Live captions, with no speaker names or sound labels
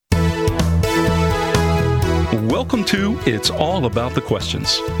Welcome to It's All About the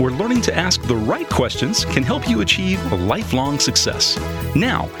Questions, where learning to ask the right questions can help you achieve lifelong success.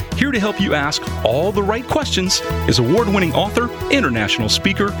 Now, here to help you ask all the right questions is award-winning author, international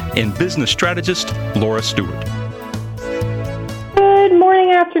speaker, and business strategist, Laura Stewart. Good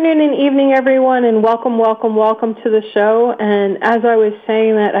morning, afternoon, and evening, everyone, and welcome to the show. And as I was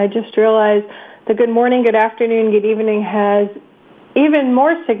saying that, I just realized the good morning, good afternoon, good evening has even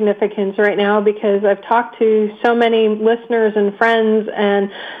more significance right now because I've talked to so many listeners and friends,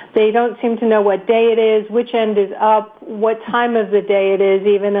 and they don't seem to know what day it is, which end is up, what time of the day it is,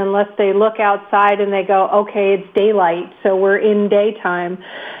 even unless they look outside and they go, okay, it's daylight, so we're in daytime.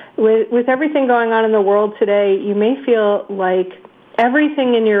 With everything going on in the world today, you may feel like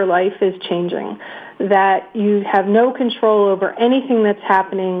everything in your life is changing, that you have no control over anything that's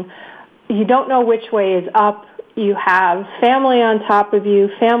happening. You don't know which way is up. You have family on top of you,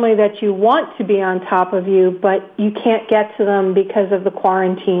 family that you want to be on top of you, but you can't get to them because of the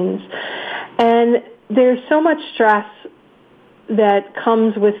quarantines. And there's so much stress that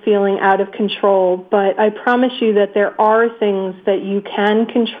comes with feeling out of control, but I promise you that there are things that you can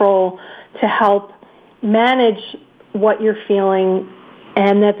control to help manage what you're feeling,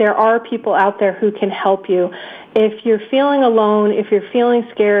 and that there are people out there who can help you. If you're feeling alone, if you're feeling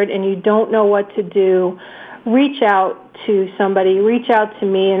scared and you don't know what to do, reach out to somebody, reach out to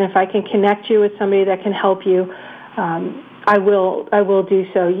me, and if I can connect you with somebody that can help you, I will do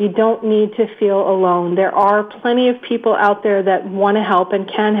so. You don't need to feel alone. There are plenty of people out there that want to help and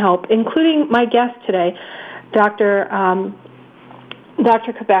can help, including my guest today, Dr.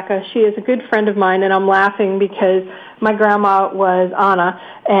 Cabeca. She is a good friend of mine, and I'm laughing because my grandma was Anna,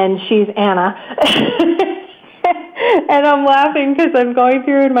 and she's Anna. And I'm laughing because I'm going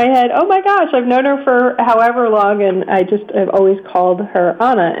through in my head, oh my gosh, I've known her for however long, and I've always called her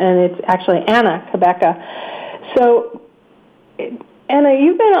Anna, and it's actually Anna Cabeca. So, Anna,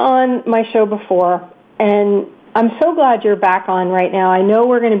 you've been on my show before, and I'm so glad you're back on right now. I know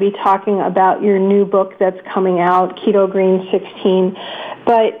we're going to be talking about your new book that's coming out, Keto Green 16,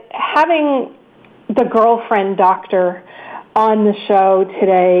 but having the girlfriend doctor on the show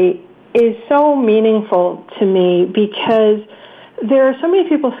today is so meaningful to me because there are so many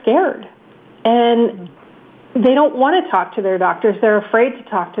people scared, and they don't want to talk to their doctors. They're afraid to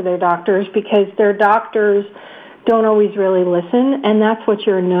talk to their doctors because their doctors don't always really listen, and that's what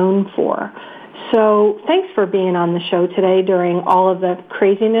you're known for. So thanks for being on the show today during all of the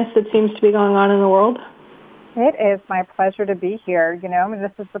craziness that seems to be going on in the world. It is my pleasure to be here.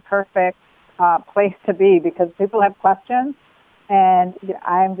 This is the perfect place to be because people have questions, and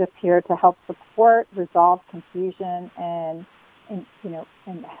I'm just here to help support, resolve confusion, and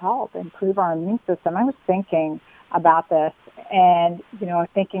help improve our immune system. I was thinking about this, and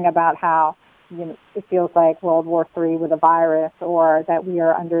thinking about how it feels like World War III with a virus, or that we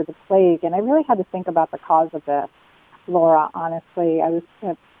are under the plague. And I really had to think about the cause of this, Laura. Honestly, I was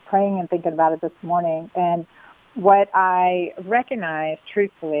praying and thinking about it this morning, and what I recognize,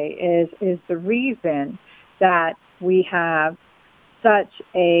 truthfully, is the reason that we have such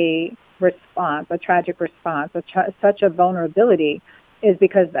a response, a tragic response, such a vulnerability, is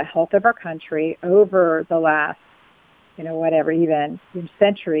because the health of our country over the last, even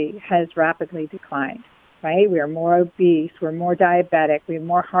century has rapidly declined, right? We are more obese, we're more diabetic, we have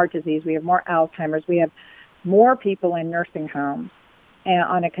more heart disease, we have more Alzheimer's, we have more people in nursing homes and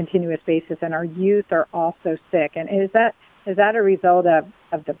on a continuous basis, and our youth are also sick. And is that a result of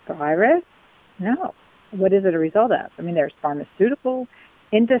the virus? No. What is it a result of? There's pharmaceutical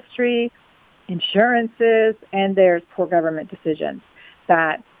industry, insurances, and there's poor government decisions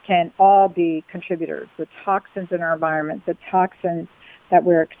that can all be contributors. The toxins in our environment, the toxins that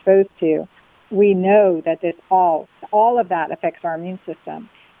we're exposed to, we know that this all of that affects our immune system.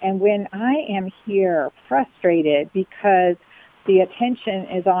 And when I am here frustrated because the attention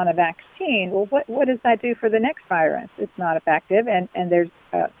is on a vaccine, well, what does that do for the next virus? It's not effective, and there's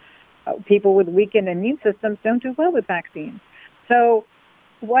people with weakened immune systems don't do well with vaccines. So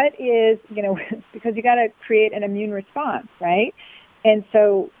what is, because you got to create an immune response, right? And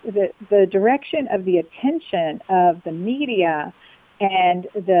so the direction of the attention of the media and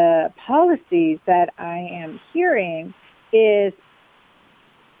the policies that I am hearing is,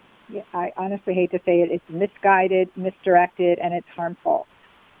 I honestly hate to say it, it's misguided, misdirected, and it's harmful.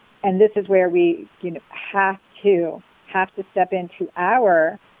 And this is where we have to step into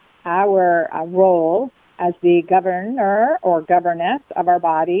our role as the governor or governess of our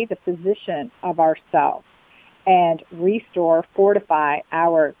body, the physician of ourselves, and restore, fortify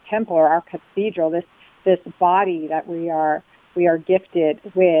our temple or our cathedral, this body that we are we are gifted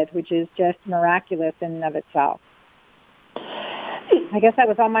with, which is just miraculous in and of itself. I guess that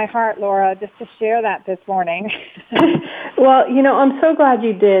was on my heart, Laura, just to share that this morning. Well, I'm so glad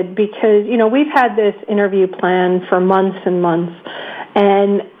you did because, we've had this interview planned for months and months.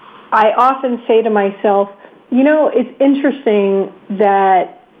 And I often say to myself, it's interesting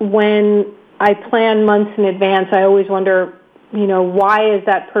that when I plan months in advance, I always wonder, why is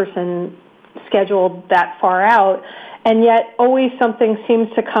that person scheduled that far out? And yet always something seems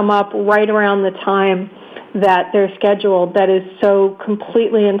to come up right around the time that they're scheduled that is so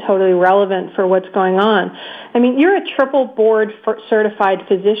completely and totally relevant for what's going on. I mean, you're a triple board certified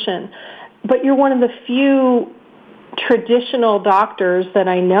physician, but you're one of the few traditional doctors that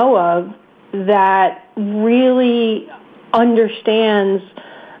I know of that really understands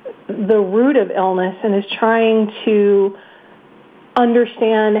the root of illness and is trying to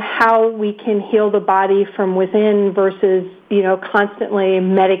understand how we can heal the body from within versus, constantly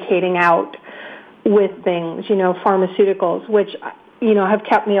medicating out with things, pharmaceuticals, which, have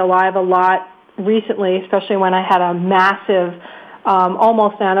kept me alive a lot recently, especially when I had a massive,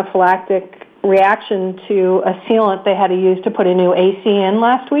 almost anaphylactic reaction to a sealant they had to use to put a new AC in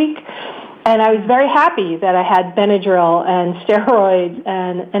last week. And I was very happy that I had Benadryl and steroids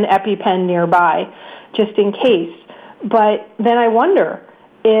and an EpiPen nearby, just in case. But then I wonder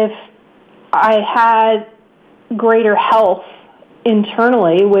if I had greater health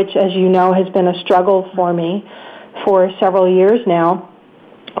internally, which, as you know, has been a struggle for me for several years now,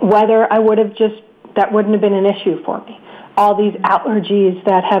 whether I would have that wouldn't have been an issue for me. All these allergies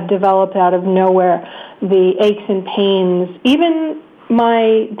that have developed out of nowhere, the aches and pains, even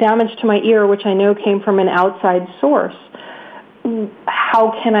my damage to my ear, which I know came from an outside source.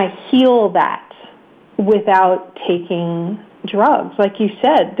 How can I heal that without taking drugs? Like you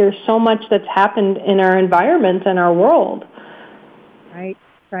said, there's so much that's happened in our environment and our world.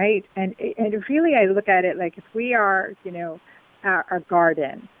 Right. And really I look at it like if we are, our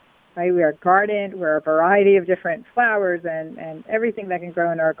garden, right? We are a garden, we're a variety of different flowers and everything that can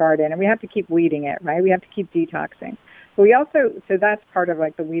grow in our garden. And we have to keep weeding it, right? We have to keep detoxing. But we also, so that's part of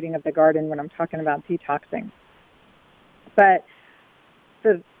like the weeding of the garden when I'm talking about detoxing. But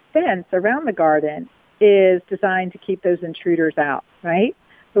the fence around the garden is designed to keep those intruders out, right?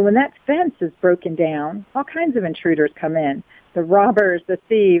 But when that fence is broken down, all kinds of intruders come in. The robbers, the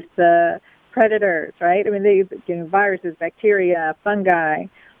thieves, the predators, right? I mean, viruses, bacteria, fungi,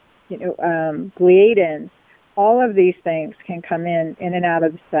 gliadins, all of these things can come in and out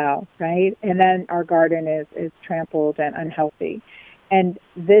of the cell, right? And then our garden is trampled and unhealthy. And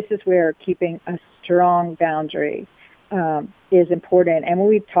this is where keeping a strong boundary is important. And when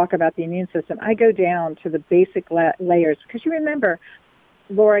we talk about the immune system, I go down to the basic layers. Because you remember,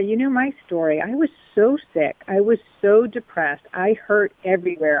 Laura, you know my story. I was so sick. I was so depressed. I hurt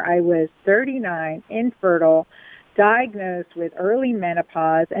everywhere. I was 39, infertile, diagnosed with early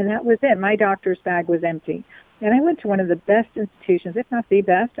menopause, and that was it. My doctor's bag was empty. And I went to one of the best institutions, if not the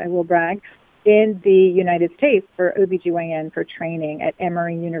best, I will brag, in the United States for OBGYN for training at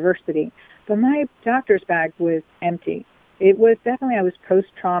Emory University. But my doctor's bag was empty. It was definitely, I was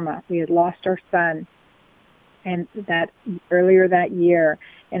post-trauma. We had lost our son and that earlier that year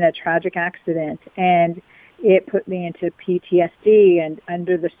in a tragic accident. And it put me into PTSD, and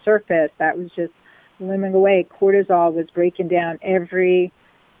under the surface, that was just looming away. Cortisol was breaking down every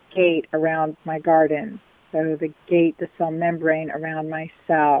gate around my garden. So the gate, the cell membrane around my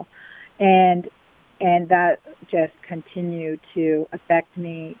cell. And that just continued to affect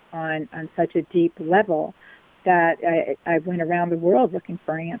me on such a deep level that I went around the world looking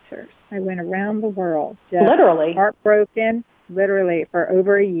for answers. I went around the world. Just literally. Heartbroken, literally, for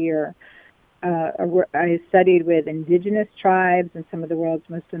over a year. I studied with indigenous tribes and some of the world's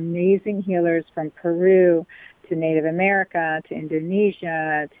most amazing healers from Peru to Native America to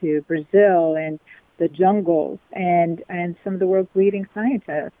Indonesia to Brazil and the jungles and some of the world's leading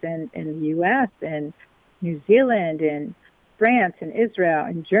scientists in the U.S. and New Zealand and France and Israel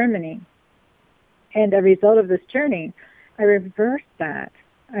and Germany. And as a result of this journey, I reversed that.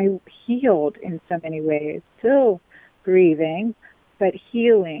 I healed in so many ways, still grieving, but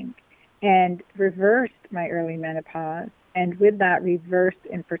healing, and reversed my early menopause, and with that reversed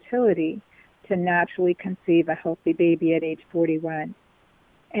infertility to naturally conceive a healthy baby at age 41.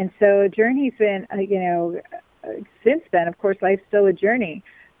 And so a journey's been, since then, of course, life's still a journey,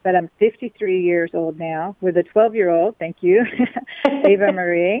 but I'm 53 years old now with a 12-year-old, thank you, Ava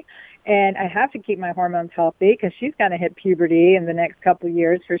Marie. And I have to keep my hormones healthy because she's going to hit puberty in the next couple of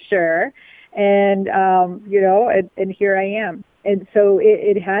years for sure. And, and here I am. And so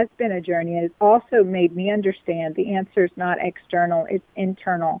it has been a journey. And it's also made me understand the answer is not external, it's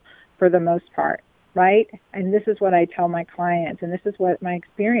internal for the most part, right? And this is what I tell my clients, and this is what my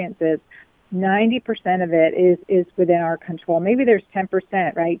experience is. 90% of it is within our control. Maybe there's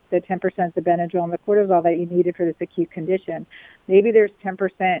 10%, right? The 10% is the Benadryl and the cortisol that you needed for this acute condition. Maybe there's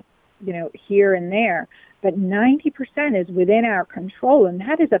 10%, here and there. But 90% is within our control, and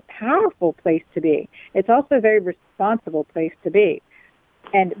that is a powerful place to be. It's also a very responsible place to be.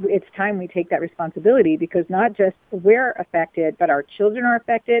 And it's time we take that responsibility, because not just we're affected, but our children are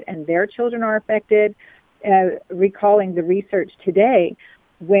affected and their children are affected. Recalling the research today,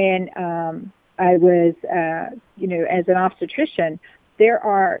 when I was, as an obstetrician, there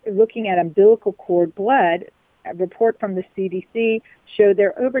are, looking at umbilical cord blood, a report from the CDC showed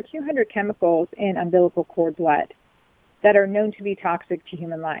there are over 200 chemicals in umbilical cord blood that are known to be toxic to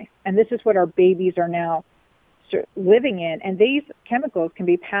human life. And this is what our babies are now living in. And these chemicals can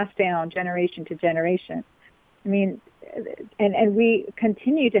be passed down generation to generation. I mean, and we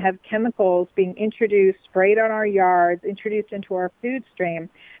continue to have chemicals being introduced, sprayed on our yards, introduced into our food stream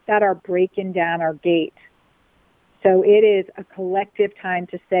that are breaking down our gate. So it is a collective time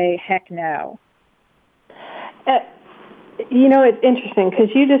to say, heck no. It's interesting because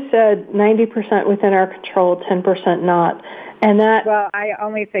you just said 90% within our control, 10% not. And that... Well, I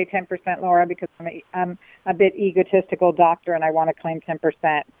only say 10%, Laura, because I'm a bit egotistical doctor and I want to claim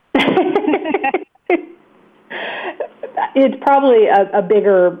 10%. It's probably a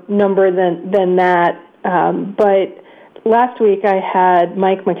bigger number than that. But last week I had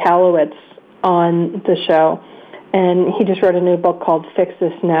Mike Michalowicz on the show, and he just wrote a new book called Fix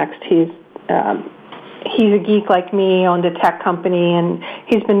This Next. He's a geek like me, owned a tech company, and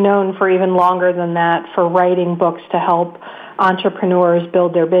he's been known for even longer than that for writing books to help entrepreneurs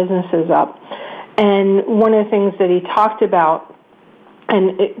build their businesses up. And one of the things that he talked about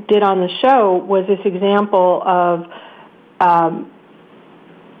and it did on the show was this example of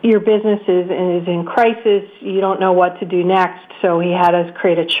your business is in crisis, you don't know what to do next, so he had us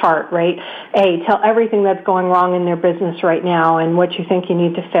create a chart, right? A, tell everything that's going wrong in their business right now and what you think you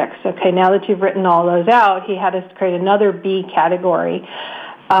need to fix. Okay, now that you've written all those out, he had us create another B category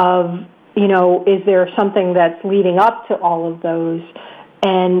of, is there something that's leading up to all of those?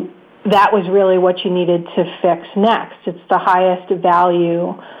 And that was really what you needed to fix next. It's the highest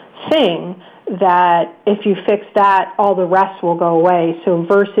value thing that if you fix that, all the rest will go away. So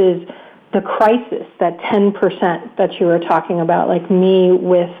versus the crisis, that 10% that you were talking about, like me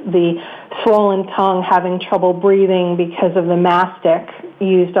with the swollen tongue, having trouble breathing because of the mastic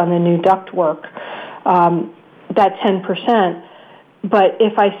used on the new ductwork, that 10%. But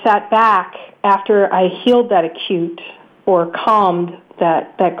if I sat back after I healed that acute or calmed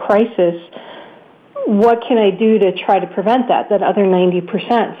that crisis, what can I do to try to prevent that other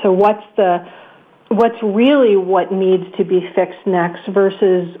 90%? So what's really what needs to be fixed next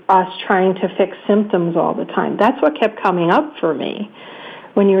versus us trying to fix symptoms all the time? That's what kept coming up for me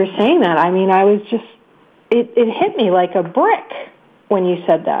when you were saying that. I mean, I was just, it hit me like a brick when you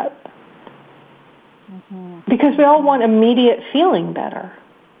said that. Mm-hmm. Because we all want immediate feeling better.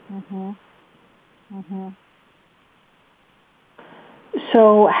 Mm-hmm. Mm-hmm.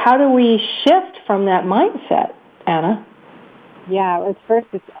 So how do we shift from that mindset, Anna? Yeah, at first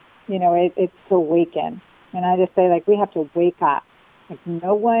it's to awaken. And I just say, we have to wake up.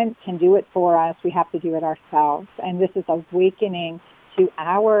 No one can do it for us. We have to do it ourselves. And this is awakening to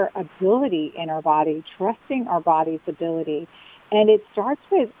our ability in our body, trusting our body's ability. And it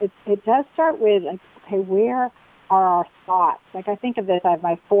does start with, okay, where are our thoughts? I think of this, I have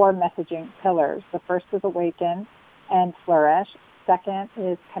my 4 messaging pillars. The first is awaken and flourish. Second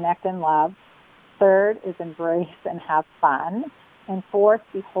is connect and love. Third is embrace and have fun. And fourth,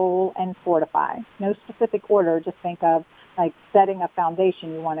 be whole and fortify. No specific order, just think of setting a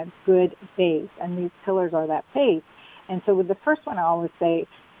foundation. You want a good base, and these pillars are that base. And so with the first one, I always say,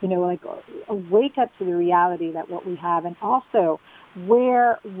 wake up to the reality that what we have, and also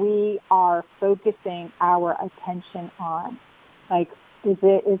where we are focusing our attention on. Is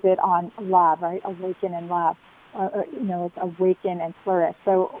it on love, right? Awaken and love. It's awaken and flourish.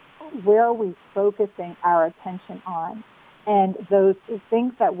 So where are we focusing our attention on? And those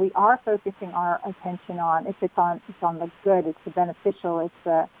things that we are focusing our attention on, if it's on the good, it's the beneficial,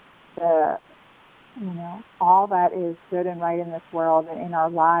 it's the all that is good and right in this world and in our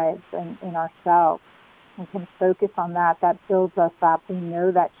lives and in ourselves. We can focus on that. That builds us up. We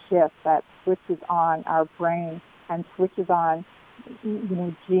know that shift that switches on our brain and switches on,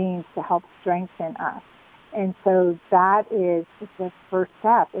 genes to help strengthen us. And so that is the first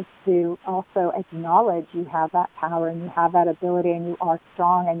step, is to also acknowledge you have that power and you have that ability and you are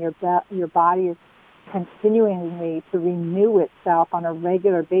strong, and your body is continuingly to renew itself on a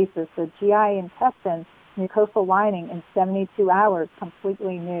regular basis. So GI, intestine, mucosal lining in 72 hours,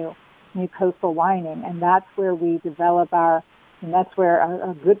 completely new mucosal lining. And that's where we develop and that's where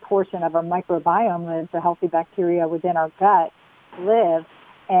a good portion of our microbiome lives, the healthy bacteria within our gut live.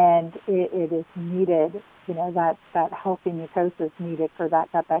 And it is needed, that healthy mucosa is needed for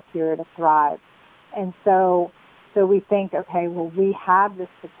that gut bacteria to thrive. And so we think, okay, well, we have this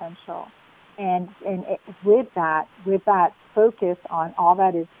potential. And with that focus on all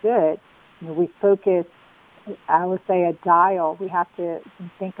that is good, we focus, I would say, a dial. We have to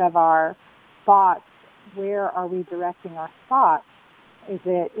think of our thoughts. Where are we directing our thoughts? Are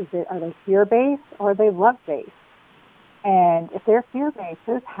they fear-based or are they love-based? And if they're fear-based,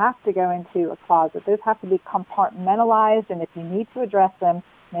 those have to go into a closet. Those have to be compartmentalized. And if you need to address them,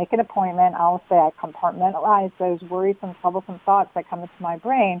 make an appointment. I'll say I compartmentalize those worrisome, troublesome thoughts that come into my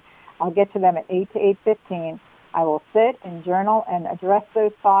brain. I'll get to them at 8 to 8:15. I will sit and journal and address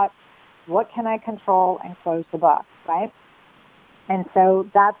those thoughts. What can I control, and close the book, right? And so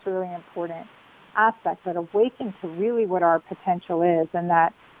that's a really important aspect, but awaken to really what our potential is, and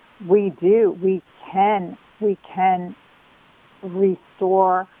that we can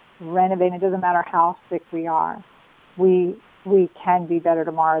restore, renovate. It doesn't matter how sick we are. We can be better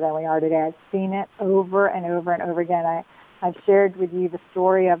tomorrow than we are today. I've seen it over and over and over again. I've shared with you the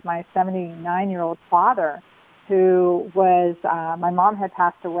story of my 79-year-old father, who was, my mom had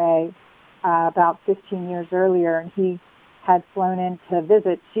passed away about 15 years earlier, and he had flown in to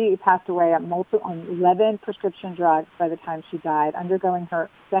visit. She passed away on 11 prescription drugs by the time she died, undergoing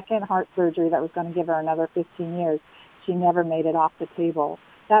her second heart surgery that was going to give her another 15 years. She never made it off the table.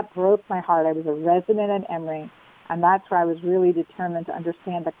 That broke my heart. I was a resident at Emory, and that's where I was really determined to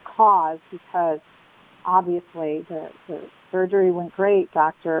understand the cause, because obviously the surgery went great,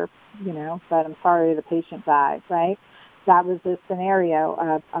 doctor, but I'm sorry the patient died, right? That was the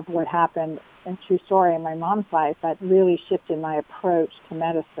scenario of what happened, a true story in my mom's life, that really shifted my approach to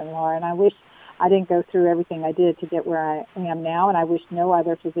medicine, Laura. And I wish I didn't go through everything I did to get where I am now, and I wish no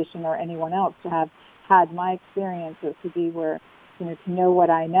other physician or anyone else to have had my experiences to be where, to know what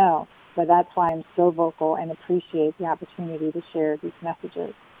I know. But that's why I'm so vocal and appreciate the opportunity to share these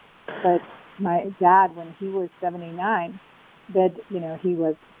messages. But my dad, when he was 79, said, he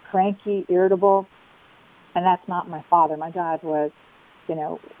was cranky, irritable, and that's not my father. My dad was,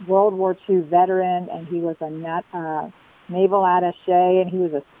 World War II veteran, and he was a naval attaché, and he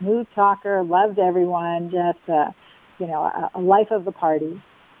was a smooth talker, loved everyone, just, a life of the party.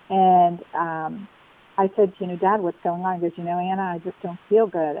 And I said, Dad, what's going on? He goes, Anna, I just don't feel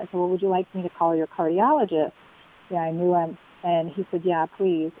good. I said, well, would you like me to call your cardiologist? Yeah, I knew him. And he said, yeah,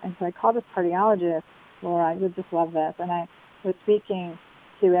 please. And so I called his cardiologist. Laura, you would just love this. And I was speaking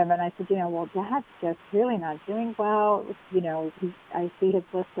to him, and I said, well, Dad's just really not doing well. I see his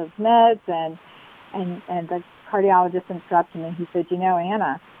list of meds, and the cardiologist interrupted me. He said,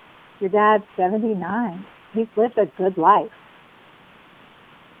 Anna, your dad's 79. He's lived a good life.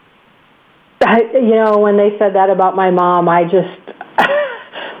 When they said that about my mom, I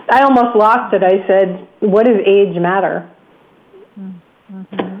I almost lost it. I said, what does age matter?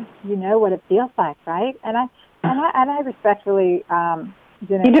 Mm-hmm. You know what it feels like, right? And I respectfully,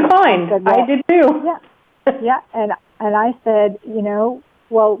 you declined. Said, well, I did too. Yeah, yeah. And I said,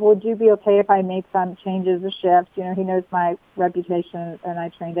 well, would you be okay if I make some changes or shifts? He knows my reputation, and I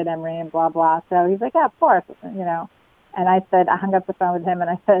trained at Emory and blah blah. So he's like, yeah, of course. And I said, I hung up the phone with him, and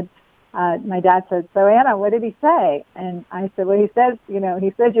I said, my dad said, so Anna, what did he say? And I said, well, he says,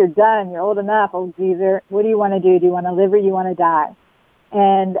 he says you're done, you're old enough, old geezer. What do you want to do? Do you want to live or you want to die?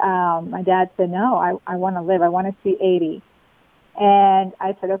 And my dad said, no, I want to live. I want to see 80. And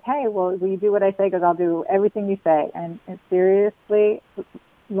I said, okay, well, will you do what I say? Because I'll do everything you say. And seriously,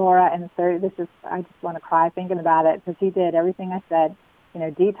 Laura, and I just want to cry thinking about it, because he did everything I said.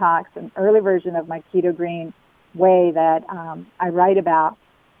 Detox, an early version of my keto green way that I write about,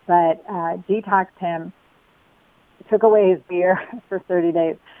 but detoxed him, took away his beer for 30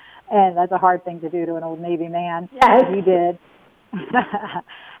 days. And that's a hard thing to do to an old Navy man. Yes. He did.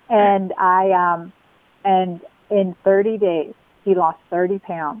 And and in 30 days, he lost 30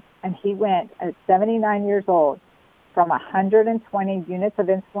 pounds. And he went at 79 years old from 120 units of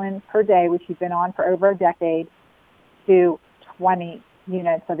insulin per day, which he'd been on for over a decade, to 20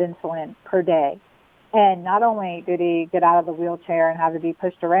 units of insulin per day. And not only did he get out of the wheelchair and have to be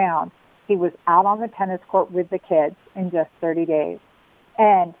pushed around, he was out on the tennis court with the kids in just 30 days.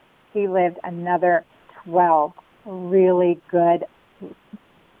 And he lived another 12 really good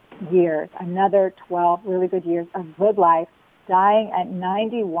years, another 12 really good years of good life, dying at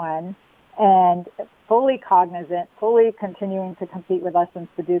 91 and fully cognizant, fully continuing to compete with us in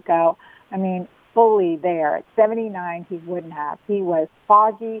Sudoku. I mean, fully there. At 79, he wouldn't have. He was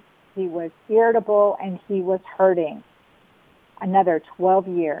foggy, he was irritable, and he was hurting. Another 12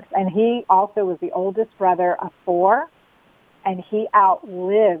 years. And he also was the oldest brother of 4, and he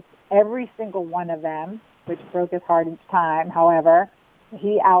outlived every single one of them, which broke his heart each time. However,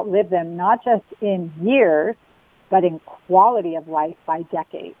 he outlived them not just in years, but in quality of life by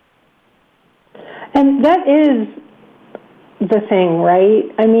decades. And that is the thing, right?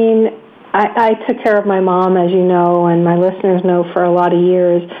 I mean, I took care of my mom, as you know, and my listeners know, for a lot of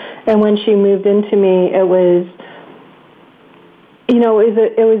years. And when she moved into me, it was,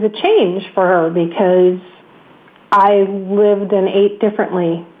 it was a change for her because I lived and ate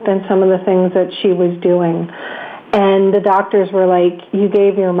differently than some of the things that she was doing. And the doctors were like, you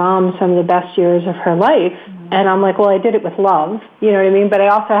gave your mom some of the best years of her life. And I'm like, well, I did it with love, you know what I mean? But I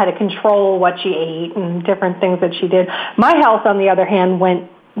also had to control what she ate and different things that she did. My health, on the other hand, went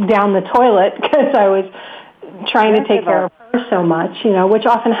down the toilet because I was trying to take care of her so much, which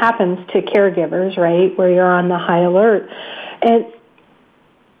often happens to caregivers, right, where you're on the high alert. And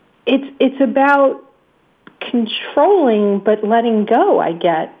it's about controlling but letting go, I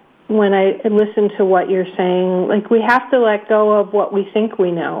get, when I listen to what you're saying. Like, we have to let go of what we think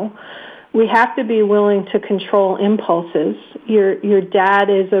we know. We have to be willing to control impulses. Your dad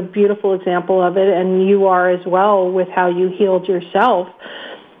is a beautiful example of it, and you are as well, with how you healed yourself,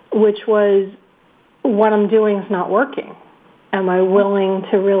 which was, what I'm doing is not working. Am I willing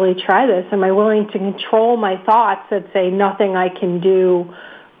to really try this? Am I willing to control my thoughts that say nothing I can do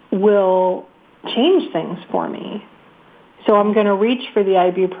will change things for me? So I'm going to reach for the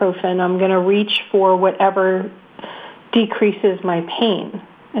ibuprofen. I'm going to reach for whatever decreases my pain.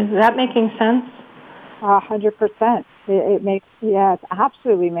 Is that making sense? 100%. It makes, it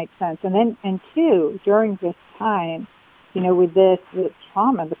absolutely makes sense. And two, during this time, with this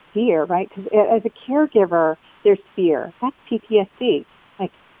trauma, the fear, right? Because as a caregiver, there's fear. That's PTSD.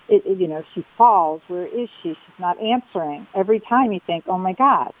 Like, she falls. Where is she? She's not answering. Every time you think, oh my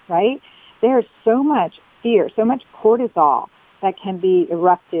God, right? There's so much fear, so much cortisol that can be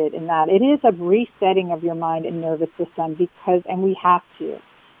erupted in that. It is a resetting of your mind and nervous system and we have to.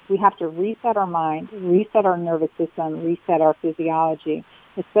 We have to reset our mind, reset our nervous system, reset our physiology,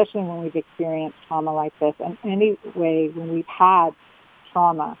 especially when we've experienced trauma like this. And anyway, when we've had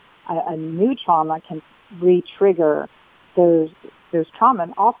trauma, a new trauma can re-trigger those trauma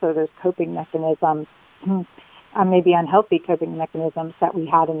and also those coping mechanisms, maybe unhealthy coping mechanisms that we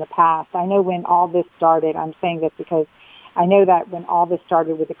had in the past. I know when all this started, I'm saying this because I know that when all this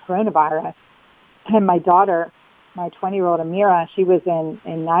started with the coronavirus, and my daughter, my 20-year-old Amira, she was in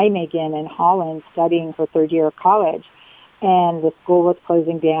Nijmegen in Holland studying her third year of college, and the school was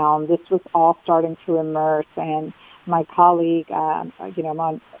closing down. This was all starting to immerse, and my colleague, I'm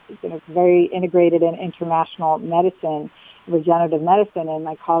on very integrated in international medicine, regenerative medicine, and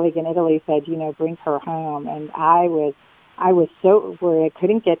my colleague in Italy said, bring her home. And I was so worried I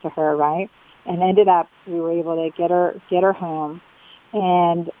couldn't get to her, right? And ended up, we were able to get her home.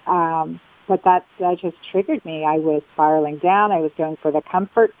 And, but that just triggered me. I was spiraling down. I was going for the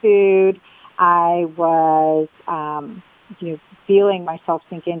comfort food. I was, feeling myself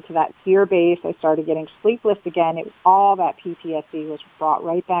sink into that fear base. I started getting sleepless again. It was all that PTSD was brought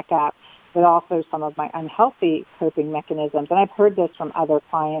right back up, but also some of my unhealthy coping mechanisms. And I've heard this from other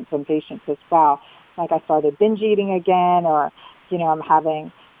clients and patients as well. Like, I started binge eating again, or, I'm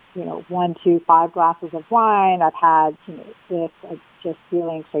having, 1, 2, 5 glasses of wine. I've had, just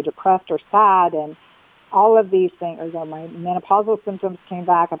feeling so depressed or sad, and all of these things. My menopausal symptoms came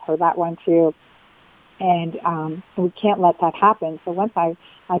back. I've heard that one too. And we can't let that happen. So once I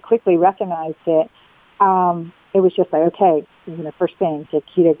quickly recognized it, it was just like, okay, first thing, get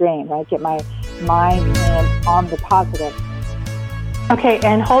keto grain, right? Get my mind on the positive. Okay,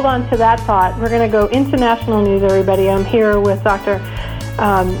 and hold on to that thought. We're going to go international news, everybody. I'm here with Dr.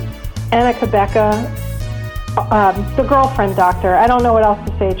 Anna Cabeca, the girlfriend doctor. I don't know what else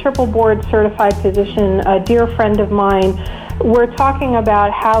to say. Triple board certified physician, a dear friend of mine. We're talking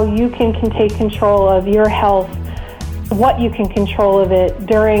about how you can take control of your health, what you can control of it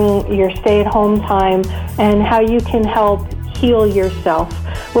during your stay-at-home time, and how you can help heal yourself.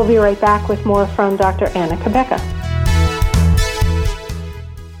 We'll be right back with more from Dr. Anna Cabeca.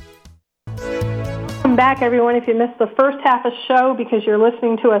 Welcome back, everyone. If you missed the first half of the show because you're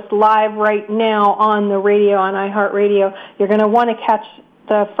listening to us live right now on the radio, on iHeartRadio, you're going to want to catch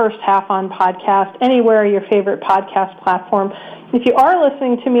the first half on podcast, anywhere your favorite podcast platform. If you are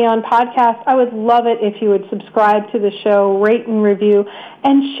listening to me on podcast, I would love it if you would subscribe to the show, rate and review,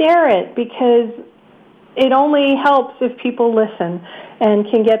 and share it, because it only helps if people listen and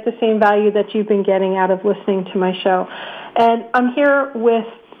can get the same value that you've been getting out of listening to my show. And I'm here with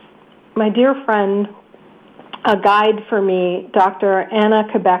my dear friend, a guide for me, Dr. Anna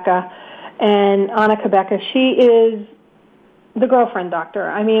Cabeca. And Anna Cabeca, she is the girlfriend doctor.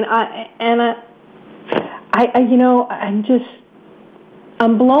 I mean, Anna,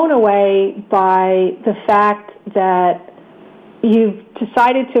 I'm blown away by the fact that you've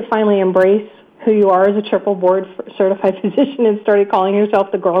decided to finally embrace who you are as a triple board certified physician and started calling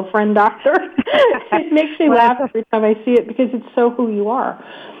yourself the girlfriend doctor. It makes me laugh every time I see it, because it's so who you are.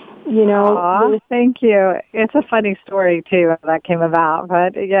 You know. Aww, thank you. It's a funny story too how that came about,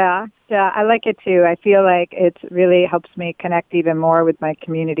 but yeah, I like it too. I feel like it really helps me connect even more with my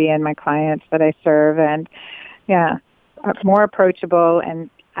community and my clients that I serve, and more approachable, and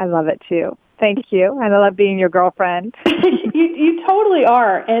I love it too. Thank you, and I love being your girlfriend. You totally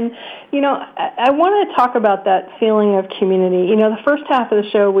are, and I want to talk about that feeling of community. The first half of the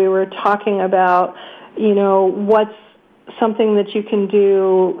show we were talking about, what's something that you can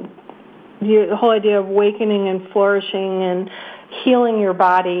do, the whole idea of awakening and flourishing and healing your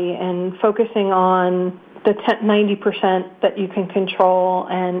body and focusing on the 90% that you can control,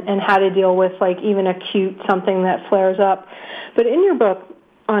 and how to deal with like even acute something that flares up. But in your book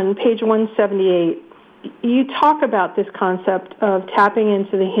on page 178, you talk about this concept of tapping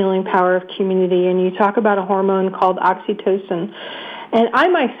into the healing power of community, and you talk about a hormone called oxytocin. And I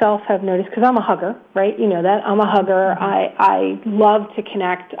myself have noticed, because I'm a hugger, right? You know that. I'm a hugger. I love to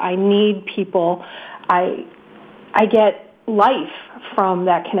connect. I need people. I get life from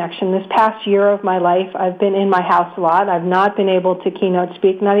that connection. This past year of my life, I've been in my house a lot. I've not been able to keynote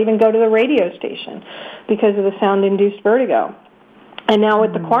speak, not even go to the radio station because of the sound-induced vertigo. And now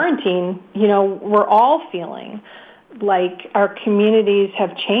with the quarantine, we're all feeling like our communities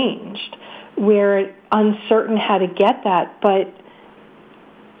have changed. We're uncertain how to get that, but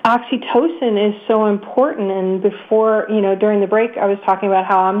oxytocin is so important. And before, during the break, I was talking about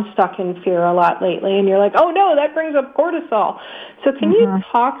how I'm stuck in fear a lot lately, and you're like, oh no, that brings up cortisol. So can you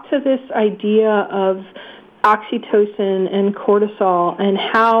talk to this idea of oxytocin and cortisol, and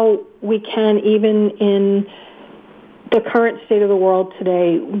how we can, even in the current state of the world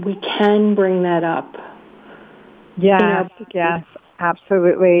today, we can bring that up? Yes,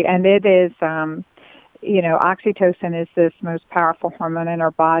 absolutely. And it is, oxytocin is this most powerful hormone in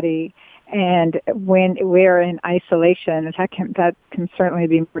our body. And when we're in isolation, that can certainly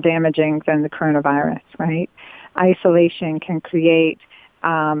be more damaging than the coronavirus, right? Isolation can create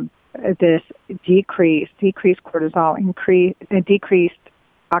this decreased cortisol, decreased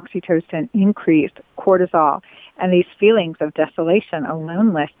oxytocin, increased cortisol, and these feelings of desolation,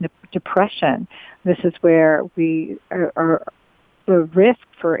 aloneness, depression. This is where we are the risk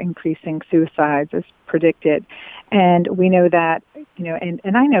for increasing suicides is predicted. And we know that,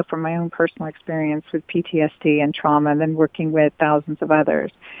 and I know from my own personal experience with PTSD and trauma, and then working with thousands of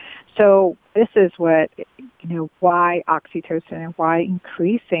others. So this is what, why oxytocin and why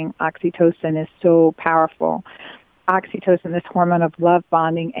increasing oxytocin is so powerful. Oxytocin, this hormone of love,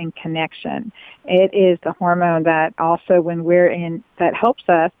 bonding, and connection. It is the hormone that also, when we're in, that helps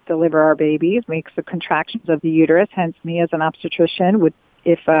us deliver our babies, makes the contractions of the uterus. Hence, me as an obstetrician would,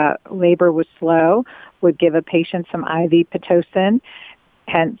 if labor was slow, would give a patient some IV Pitocin.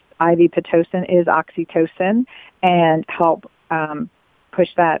 Hence, IV Pitocin is oxytocin, and help push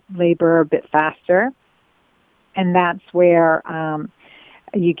that labor a bit faster. And that's where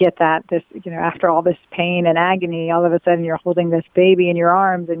you get that, after all this pain and agony, all of a sudden you're holding this baby in your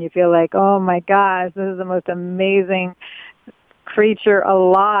arms and you feel like, oh my gosh, this is the most amazing creature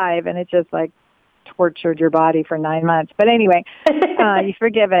alive. And it just like tortured your body for 9 months. But anyway, you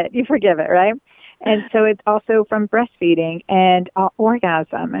forgive it, right? And so it's also from breastfeeding and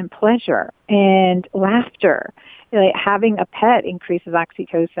orgasm and pleasure and laughter. Having a pet increases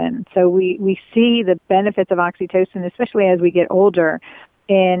oxytocin. So we see the benefits of oxytocin, especially as we get older,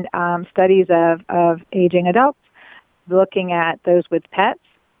 in studies of aging adults, looking at those with pets,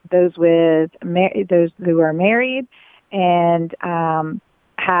 those who are married, and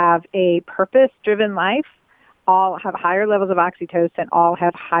have a purpose-driven life, all have higher levels of oxytocin, all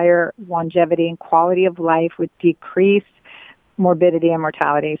have higher longevity and quality of life with decreased morbidity and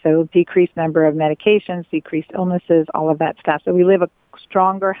mortality. So decreased number of medications, decreased illnesses, all of that stuff. So we live a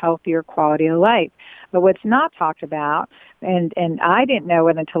stronger, healthier quality of life. But what's not talked about, and I didn't know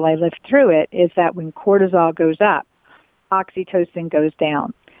it until I lived through it, is that when cortisol goes up, oxytocin goes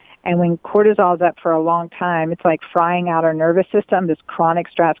down. And when cortisol is up for a long time, it's like frying out our nervous system, this chronic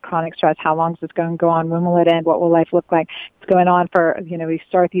stress. How long is this going to go on? When will it end? What will life look like? It's going on for, we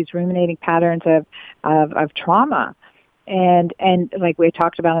start these ruminating patterns of trauma. And like we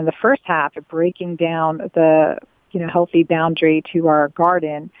talked about in the first half, breaking down the, healthy boundary to our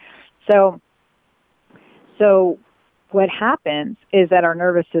garden. So what happens is that our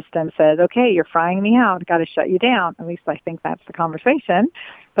nervous system says, okay, you're frying me out, got to shut you down. At least I think that's the conversation.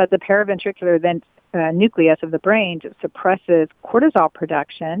 But the paraventricular nucleus of the brain suppresses cortisol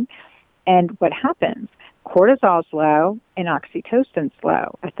production. And what happens? Cortisol's low and oxytocin's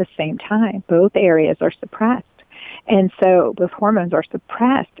low at the same time. Both areas are suppressed. And so both hormones are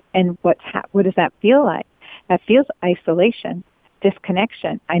suppressed. And what does that feel like? That feels isolation,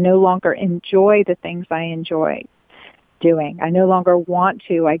 disconnection. I no longer enjoy the things I enjoy doing. I no longer want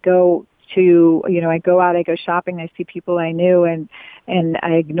to. I go out, I go shopping, I see people I knew and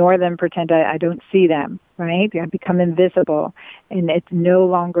I ignore them, pretend I don't see them, right? I become invisible and it's no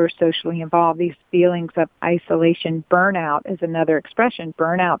longer socially involved. These feelings of isolation, burnout is another expression.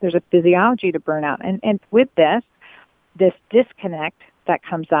 Burnout, there's a physiology to burnout. And with this disconnect that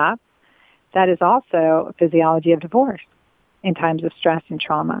comes up, that is also a physiology of divorce in times of stress and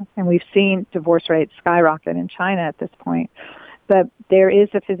trauma. And we've seen divorce rates skyrocket in China at this point. But there is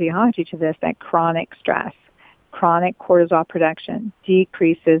a physiology to this, that chronic stress, chronic cortisol production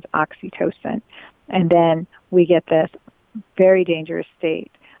decreases oxytocin. And then we get this very dangerous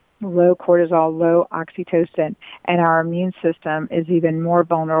state, low cortisol, low oxytocin, and our immune system is even more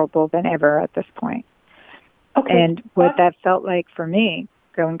vulnerable than ever at this point. Okay. And what that felt like for me,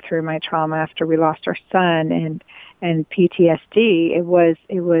 going through my trauma after we lost our son and PTSD, it was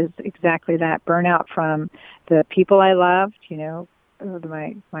exactly that, burnout from the people I loved,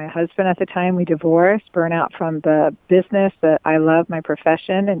 my husband at the time, we divorced, burnout from the business that I love, my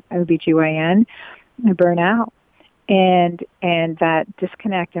profession and OBGYN, burnout. And that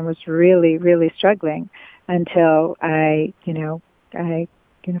disconnect, and was really, really struggling until I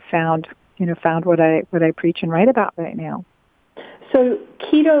found what I preach and write about right now. So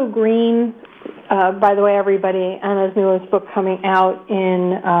Keto Green, by the way, everybody, Anna's newest book coming out in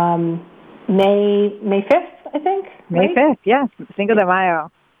May 5th, I think. May 5th, yes, Cinco de Mayo.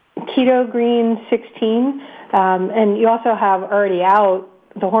 Keto Green 16, and you also have already out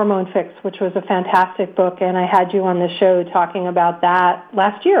The Hormone Fix, which was a fantastic book, and I had you on the show talking about that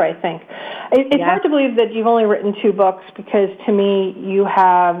last year, I think. It's hard to believe that you've only written 2 books, because to me you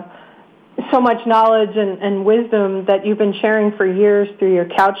have so much knowledge and wisdom that you've been sharing for years through your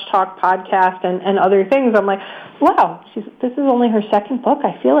Couch Talk podcast and other things. I'm like, wow, this is only her 2nd book.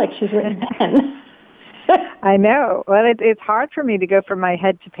 I feel like she's written 10. I know. Well, it's hard for me to go from my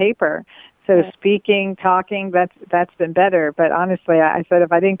head to paper. So speaking, talking, that's been better. But honestly, I said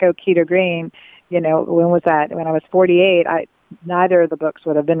if I didn't go Keto Green, when was that? When I was 48, neither of the books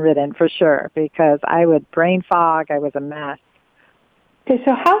would have been written for sure, because I would brain fog. I was a mess. Okay,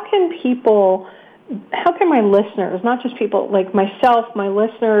 so how can my listeners, not just people like myself, my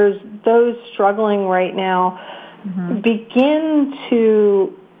listeners, those struggling right now, begin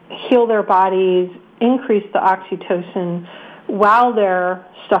to heal their bodies, increase the oxytocin while they're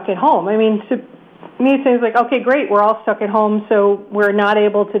stuck at home? I mean, to me it seems like, okay, great, we're all stuck at home, so we're not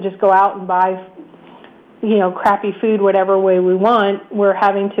able to just go out and buy, crappy food whatever way we want. We're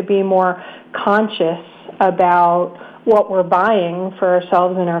having to be more conscious about what we're buying for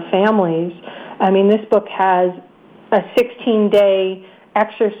ourselves and our families. I mean, this book has a 16-day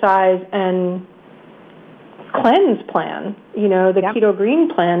exercise and cleanse plan, the Keto Green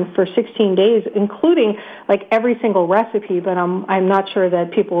plan for 16 days, including like every single recipe, but I'm not sure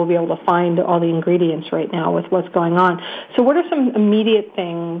that people will be able to find all the ingredients right now with what's going on. So what are some immediate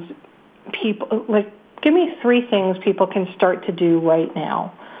things give me 3 things people can start to do right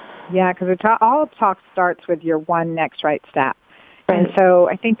now? Yeah, because all talk starts with your one next right step. And so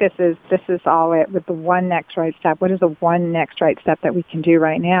I think this is all it, with the one next right step. What is the one next right step that we can do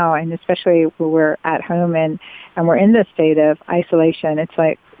right now? And especially when we're at home and we're in this state of isolation, it's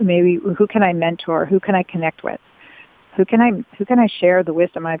like, maybe who can I mentor? Who can I connect with? Who can I share the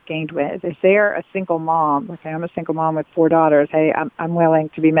wisdom I've gained with? Is there a single mom? Okay, I'm a single mom with 4 daughters. Hey, I'm willing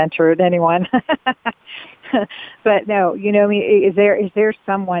to be mentored. Anyone? But no, is there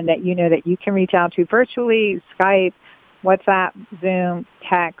someone that that you can reach out to virtually, Skype, WhatsApp, Zoom,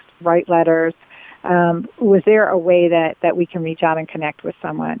 text, write letters? Was there a way that we can reach out and connect with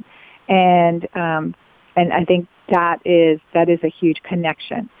someone? And I think that is a huge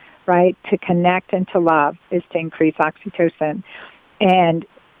connection, right? To connect and to love is to increase oxytocin. And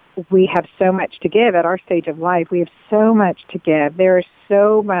we have so much to give at our stage of life. We have so much to give. There are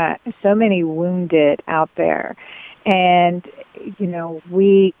so many wounded out there. And,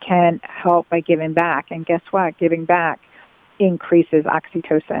 we can help by giving back. And guess what? Giving back increases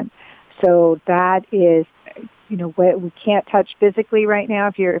oxytocin. So that is, what we can't touch physically right now.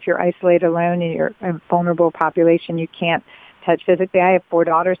 If you're isolated alone and you're a vulnerable population, you can't touch physically. I have 4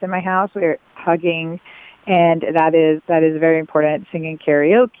 daughters in my house. We're hugging, and that is very important. Singing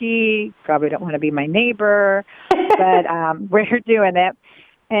karaoke. Probably don't want to be my neighbor, but we're doing it.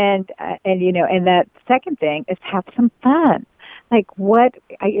 And that second thing is have some fun. Like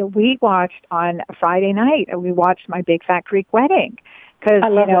we watched on a Friday night. We watched My Big Fat Greek Wedding because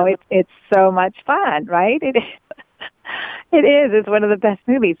it's so much fun, right? It is. It is. It's one of the best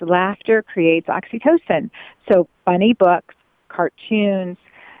movies. Laughter creates oxytocin. So funny books, cartoons,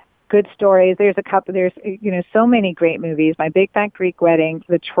 good stories. There's so many great movies. My Big Fat Greek Wedding,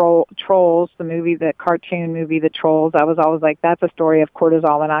 the Trolls, the cartoon movie, The Trolls. I was always like, that's a story of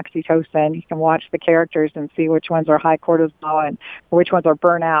cortisol and oxytocin. You can watch the characters and see which ones are high cortisol and which ones are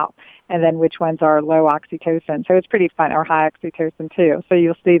burnout, and then which ones are low oxytocin. So it's pretty fun, or high oxytocin too. So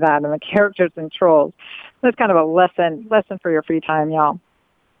you'll see that in the characters in Trolls. That's kind of a lesson for your free time, y'all.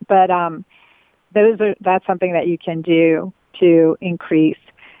 But that's something that you can do to increase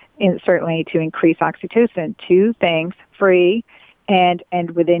oxytocin. 2 things, free and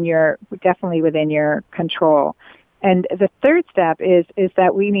definitely within your control. And the third step is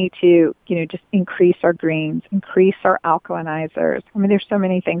that we need to, just increase our greens, increase our alkalinizers. I mean, there's so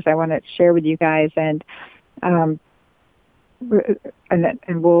many things I want to share with you guys, and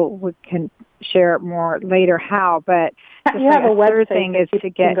we can share more later how, but you have a website thing is to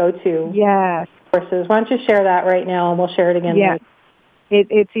go to. Yes. Courses. Why don't you share that right now, and we'll share it again later.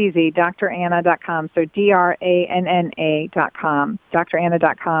 It's easy, dranna.com, so DRANNA.com,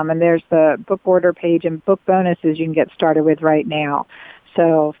 dranna.com, and there's the book order page and book bonuses you can get started with right now.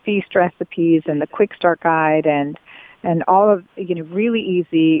 So feast recipes and the quick start guide and all of, really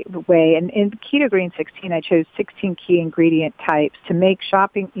easy way. And in Keto Green 16, I chose 16 key ingredient types to make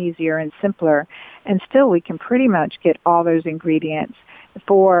shopping easier and simpler, and still we can pretty much get all those ingredients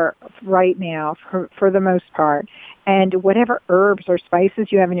for right now, for the most part. And whatever herbs or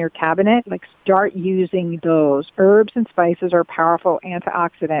spices you have in your cabinet, start using those. Herbs and spices are powerful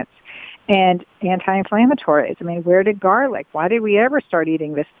antioxidants and anti-inflammatories. I mean, where did garlic? Why did we ever start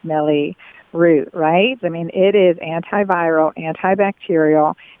eating this smelly root, right? I mean, it is antiviral,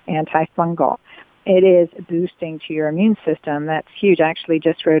 antibacterial, antifungal. It is boosting to your immune system. That's huge. I actually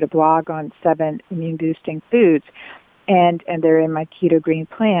just wrote a blog on 7 immune-boosting foods. And they're in my Keto Green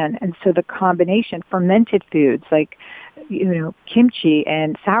plan. And so the combination, fermented foods like, kimchi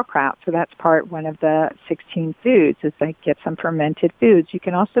and sauerkraut. So that's one of the 16 foods is get some fermented foods. You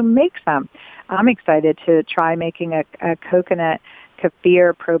can also make some. I'm excited to try making a coconut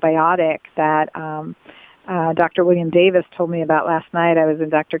kefir probiotic that Dr. William Davis told me about last night. I was in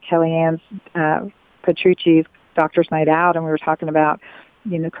Dr. Kellyanne Petrucci's Doctor's Night Out, and we were talking about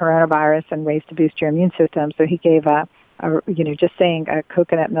coronavirus and ways to boost your immune system. So he gave just saying a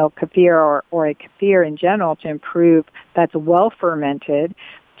coconut milk kefir or a kefir in general to improve, that's well fermented,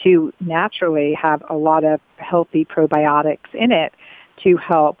 to naturally have a lot of healthy probiotics in it to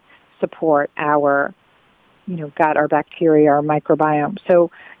help support our, gut, our bacteria, our microbiome. So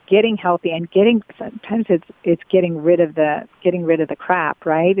getting healthy and sometimes it's getting rid of the crap,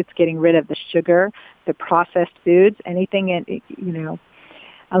 right? It's getting rid of the sugar, the processed foods, anything in,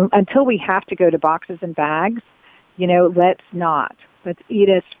 until we have to go to boxes and bags, let's not. Let's eat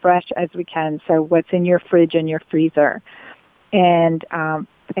as fresh as we can. So what's in your fridge and your freezer. But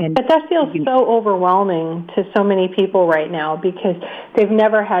that feels so overwhelming to so many people right now because they've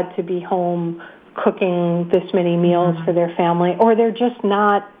never had to be home cooking this many meals for their family, or they're just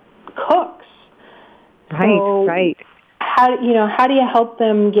not cooks. Right. How do you help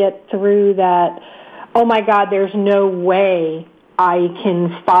them get through that? Oh my God, there's no way I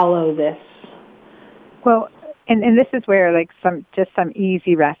can follow this. Well, and this is where some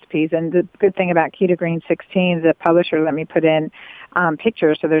easy recipes. And the good thing about Keto Green 16, the publisher let me put in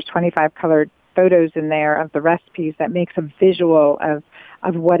pictures. So there's 25 colored photos in there of the recipes that makes a visual of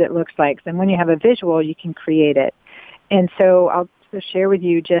what it looks like. And when you have a visual, you can create it. And so I'll share with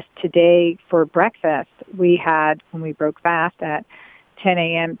you just today for breakfast, we had, when we broke fast at 10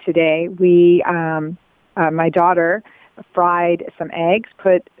 a.m. today, my daughter fried some eggs,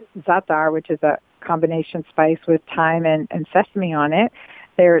 put za'atar, which is a combination spice with thyme and sesame on it.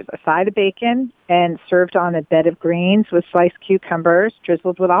 There's a side of bacon and served on a bed of greens with sliced cucumbers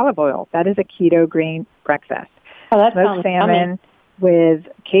drizzled with olive oil. That is a Keto Green breakfast. Oh, that smoked sounds salmon. yummy. with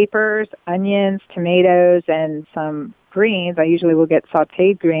capers, onions, tomatoes, and some greens. I usually will get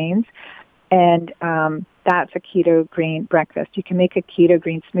sautéed greens, and that's a keto green breakfast. You can make a keto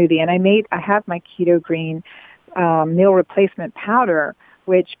green smoothie, and I have my keto green meal replacement powder,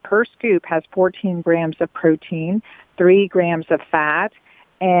 which per scoop has 14 grams of protein, 3 grams of fat,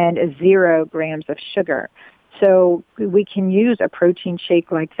 and 0 grams of sugar. So we can use a protein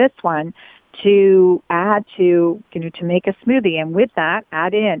shake like this one to add to, to make a smoothie. And with that,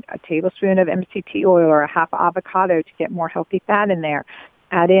 add in a tablespoon of MCT oil or a half avocado to get more healthy fat in there.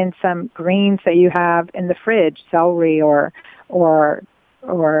 Add in some greens that you have in the fridge, celery or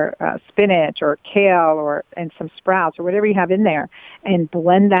spinach or kale and some sprouts or whatever you have in there, and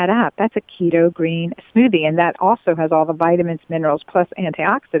blend that up. That's a keto green smoothie, and that also has all the vitamins, minerals, plus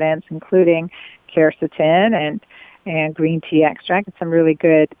antioxidants, including quercetin and green tea extract and some really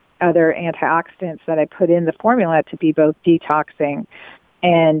good other antioxidants that I put in the formula to be both detoxing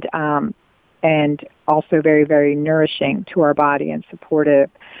and also very, very nourishing to our body and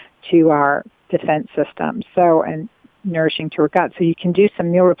supportive to our defense system. So, and nourishing to our gut. So you can do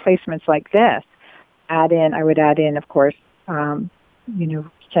some meal replacements like this. I would add in, of course,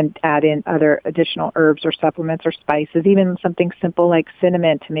 can add in other additional herbs or supplements or spices, even something simple like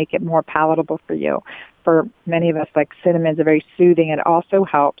cinnamon to make it more palatable for you. For many of us, like cinnamon is very soothing. It also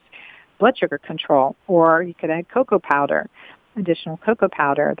helps blood sugar control. Or you could add additional cocoa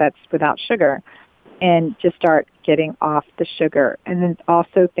powder that's without sugar, and just start getting off the sugar. And then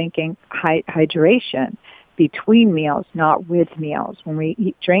also thinking hydration between meals, not with meals. When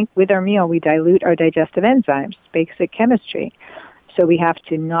we drink with our meal, we dilute our digestive enzymes, basic chemistry. So we have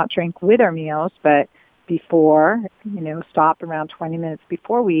to not drink with our meals, but before, stop around 20 minutes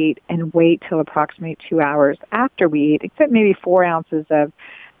before we eat and wait till approximately 2 hours after we eat, except maybe 4 ounces of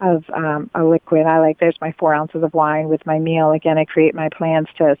a liquid. There's my 4 ounces of wine with my meal. Again, I create my plans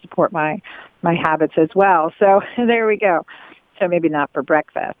to support my habits as well. So there we go. So maybe not for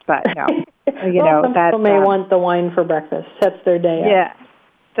breakfast, but some people may want the wine for breakfast. Sets their day up. Yeah,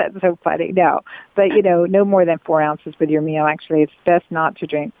 that's so funny. No, but no more than 4 ounces with your meal. Actually, it's best not to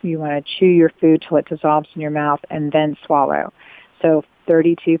drink. You want to chew your food till it dissolves in your mouth and then swallow. So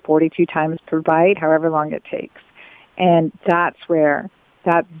 32, 42 times per bite, however long it takes. And that's where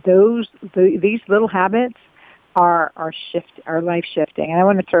these little habits are life shifting. And I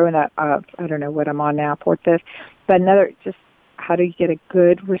want to throw in I don't know what I'm on now for this, but another, just how do you get a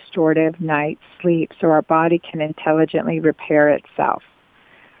good restorative night's sleep so our body can intelligently repair itself?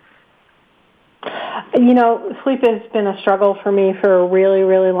 Sleep has been a struggle for me for a really,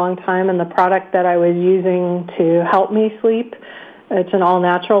 really long time, and the product that I was using to help me sleep, it's an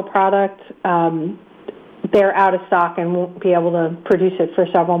all-natural product. They're out of stock and won't be able to produce it for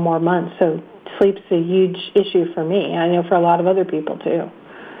several more months. So sleep's a huge issue for me. I know for a lot of other people too.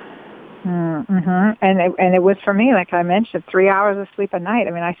 Mm-hmm. And it was for me, like I mentioned, 3 hours of sleep a night.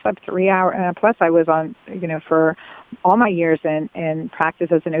 I mean, I slept 3 hours, and plus I was on, for all my years in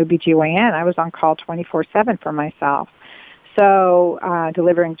practice as an OBGYN, I was on call 24/7 for myself. So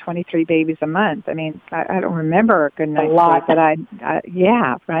delivering 23 babies a month. I mean, I don't remember a good night's sleep, but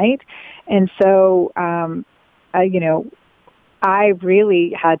yeah, right? And so, I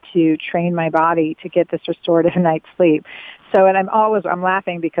really had to train my body to get this restorative night's sleep. So, and I'm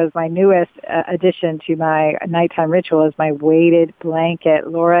laughing because my newest addition to my nighttime ritual is my weighted blanket.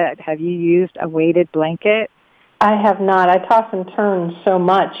 Laura, have you used a weighted blanket? I have not. I toss and turn so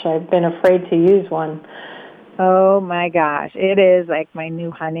much. I've been afraid to use one. Oh my gosh. It is like my new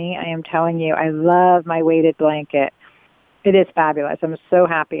honey. I am telling you, I love my weighted blanket. It is fabulous. I'm so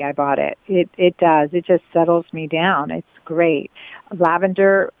happy I bought it. It does. It just settles me down. It's great.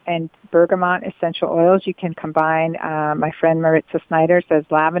 Lavender and bergamot essential oils you can combine. My friend Maritza Snyder says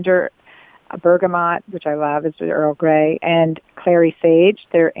lavender, bergamot, which I love, is Earl Grey, and clary sage.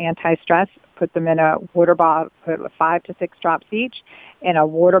 They're anti-stress. Put them in a water bottle, put 5 to 6 drops each in a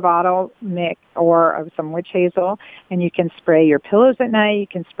water bottle mix or some witch hazel, and you can spray your pillows at night. You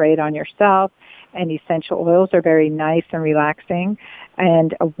can spray it on yourself. And essential oils are very nice and relaxing.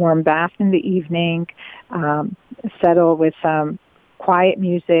 And a warm bath in the evening, settle with some quiet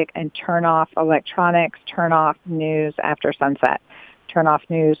music, and turn off electronics, turn off news after sunset. Turn off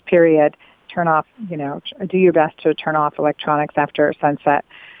news, period. Turn off, do your best to turn off electronics after sunset,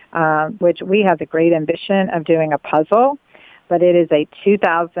 which we have the great ambition of doing a puzzle. But it is a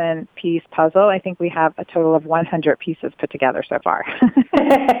 2,000-piece puzzle. I think we have a total of 100 pieces put together so far.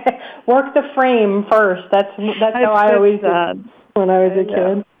 Work the frame first. That's how I always did when I was a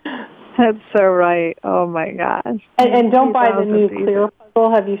kid. That's so right. Oh, my gosh. And don't buy the new clear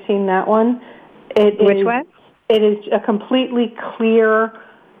puzzle. Have you seen that one? Which one? It is a completely clear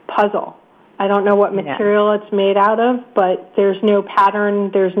puzzle. I don't know what material it's made out of, but there's no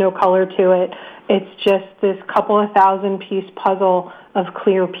pattern, there's no color to it. It's just this couple of 1,000-piece puzzle of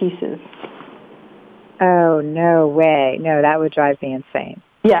clear pieces. Oh, no way. No, that would drive me insane.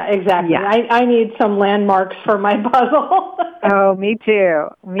 Yeah, exactly. Yeah. I need some landmarks for my puzzle. Oh, me too.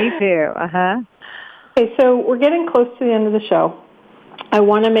 Me too. Uh-huh. Okay, so we're getting close to the end of the show. I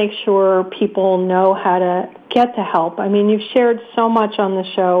want to make sure people know how to get the help. I mean, you've shared so much on the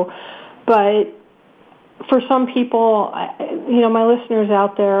show, but for some people, my listeners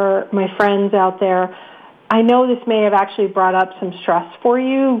out there, my friends out there, I know this may have actually brought up some stress for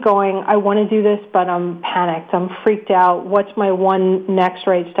you, going, I want to do this, but I'm panicked, I'm freaked out. What's my one next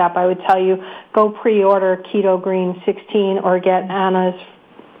right step? I would tell you, go pre-order Keto Green 16 or get Anna's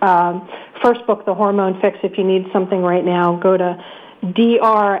first book, The Hormone Fix. If you need something right now, go to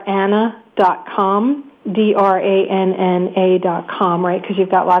dranna.com, dranna.com, right, because you've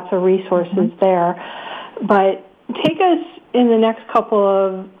got lots of resources there. But take us in the next couple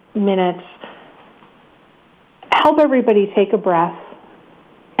of minutes, help everybody take a breath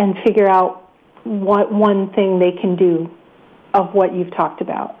and figure out what one thing they can do of what you've talked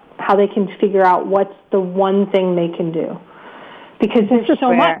about, how they can figure out what's the one thing they can do. Because there's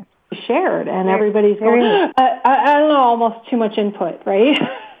so much shared, and everybody's going, I don't know, almost too much input, right?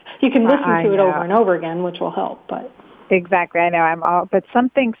 You can listen to it over and over again, which will help, but... Exactly, I know. But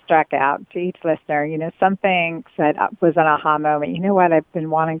something struck out to each listener. Something said was an aha moment. You know what? I've been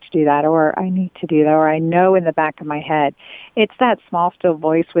wanting to do that, or I need to do that, or I know in the back of my head. It's that small, still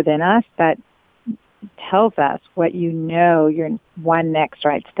voice within us that tells us what your one next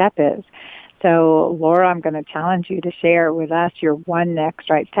right step is. So, Laura, I'm going to challenge you to share with us your one next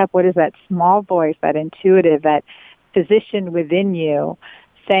right step. What is that small voice, that intuitive, that physician within you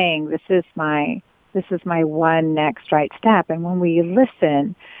saying, this is my one next right step? And when we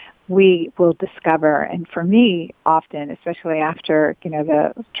listen, we will discover, and for me, often, especially after,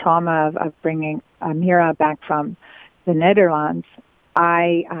 the trauma of bringing Mira back from the Netherlands,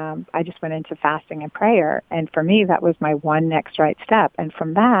 I just went into fasting and prayer. And for me, that was my one next right step. And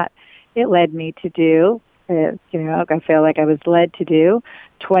from that, it led me to do, I feel like I was led to do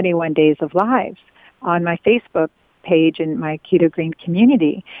 21 Days of Lives on my Facebook page in my Keto Green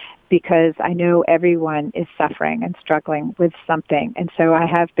community, because I know everyone is suffering and struggling with something. And so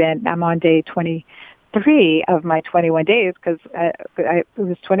I'm on day 23 of my 21 days, because it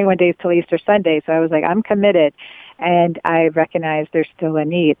was 21 days till Easter Sunday. So I was like, I'm committed, and I recognize there's still a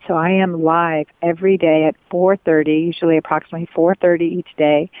need. So I am live every day at 4:30, usually approximately 4:30 each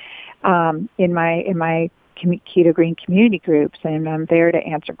day, in my Keto Green community groups, and I'm there to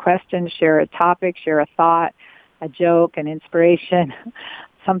answer questions, share a topic, share a thought, a joke, an inspiration,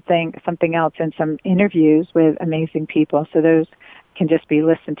 something else, and some interviews with amazing people. So those can just be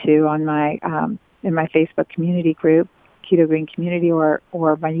listened to on my in my Facebook community group, Keto Green Community, or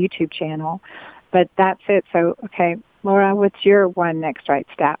my YouTube channel. But that's it. So, okay, Laura, what's your one next right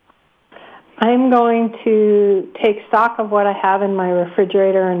step? I'm going to take stock of what I have in my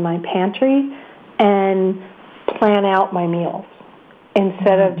refrigerator and my pantry and plan out my meals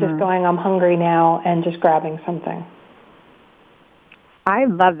instead of just going, I'm hungry now, and just grabbing something. I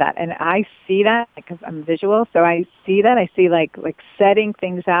love that, and I see that because I'm visual, so I see that. I see like setting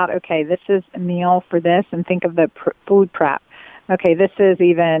things out. Okay, this is a meal for this, and think of the food prep. Okay, this is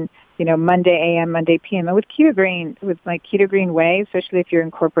even, Monday AM, Monday PM. And with Keto Green, with my Keto Green way, especially if you're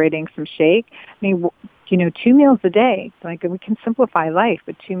incorporating some shake, 2 meals a day. Like, we can simplify life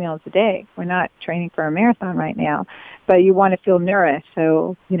with 2 meals a day. We're not training for a marathon right now, but you want to feel nourished.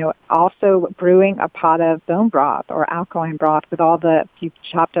 So, also brewing a pot of bone broth or alkaline broth with you've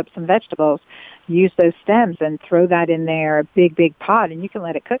chopped up some vegetables, use those stems and throw that in there, a big, big pot, and you can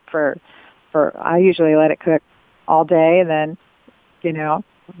let it cook I usually let it cook all day, and then,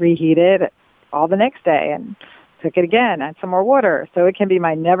 reheat it all the next day and cook it again, add some more water. So it can be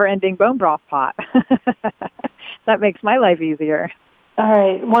my never-ending bone broth pot. That makes my life easier. All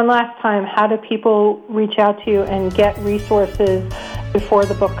right. One last time, how do people reach out to you and get resources before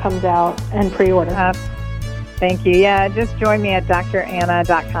the book comes out and pre-order? Thank you. Yeah, just join me at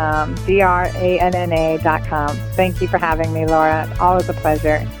dranna.com, dranna.com. Thank you for having me, Laura. Always a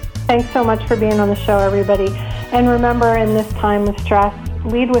pleasure. Thanks so much for being on the show, everybody. And remember, in this time of stress,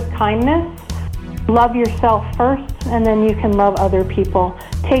 lead with kindness, love yourself first, and then you can love other people.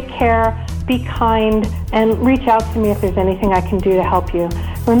 Take care, be kind, and reach out to me if there's anything I can do to help you.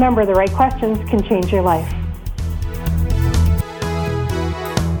 Remember, the right questions can change your life.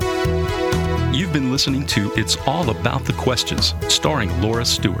 You've been listening to It's All About the Questions, starring Laura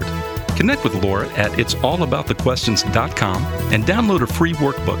Stewart. Connect with Laura at it'sallaboutthequestions.com and download a free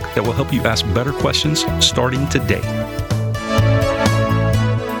workbook that will help you ask better questions starting today.